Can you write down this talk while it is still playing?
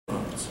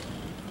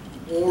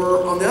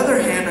Or on the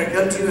other hand, I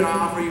come to you and I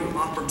offer you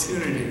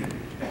opportunity,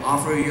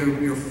 offer you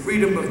your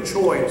freedom of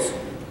choice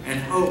and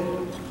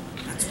hope.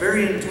 That's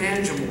very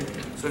intangible.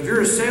 So if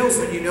you're a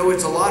salesman, you know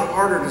it's a lot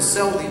harder to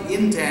sell the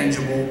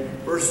intangible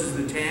versus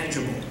the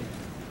tangible.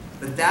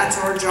 But that's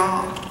our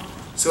job.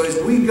 So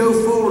as we go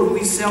forward,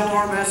 we sell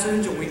our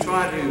message and we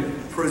try to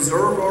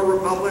preserve our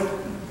republic.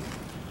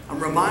 I'm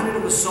reminded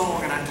of a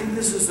song, and I think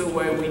this is the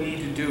way we need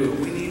to do it.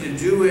 We need to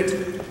do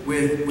it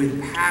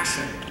with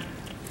passion.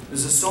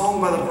 There's a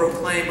song by the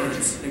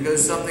Proclaimers, and it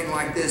goes something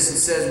like this. It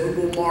says,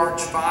 "We will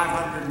march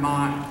 500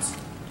 miles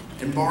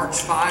and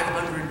march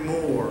 500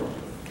 more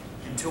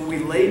until we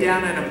lay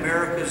down at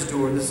America's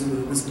door." This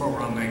is part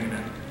where I'm making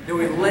it. Until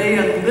we lay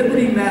a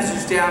liberty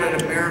message down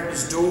at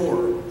America's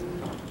door.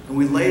 And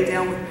we lay it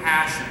down with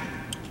passion.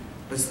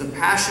 It's the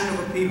passion of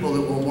a people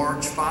that will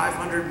march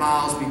 500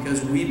 miles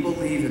because we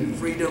believe in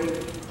freedom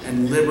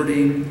and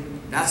liberty.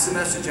 That's the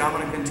message I'm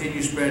going to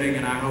continue spreading,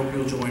 and I hope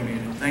you'll join me in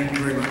it. Thank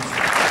you very much.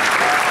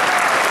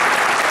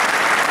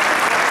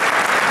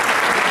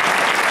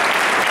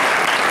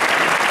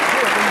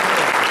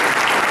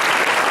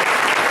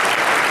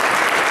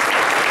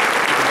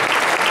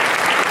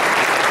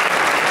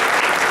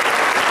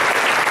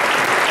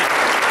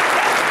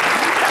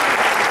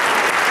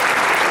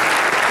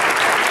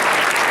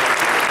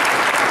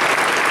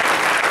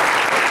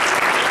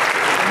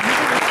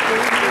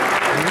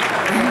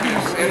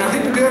 And I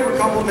think we do have a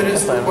couple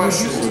minutes for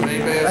questions.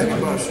 Anybody has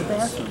any questions?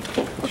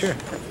 Sure.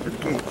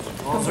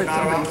 Also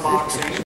not about boxing.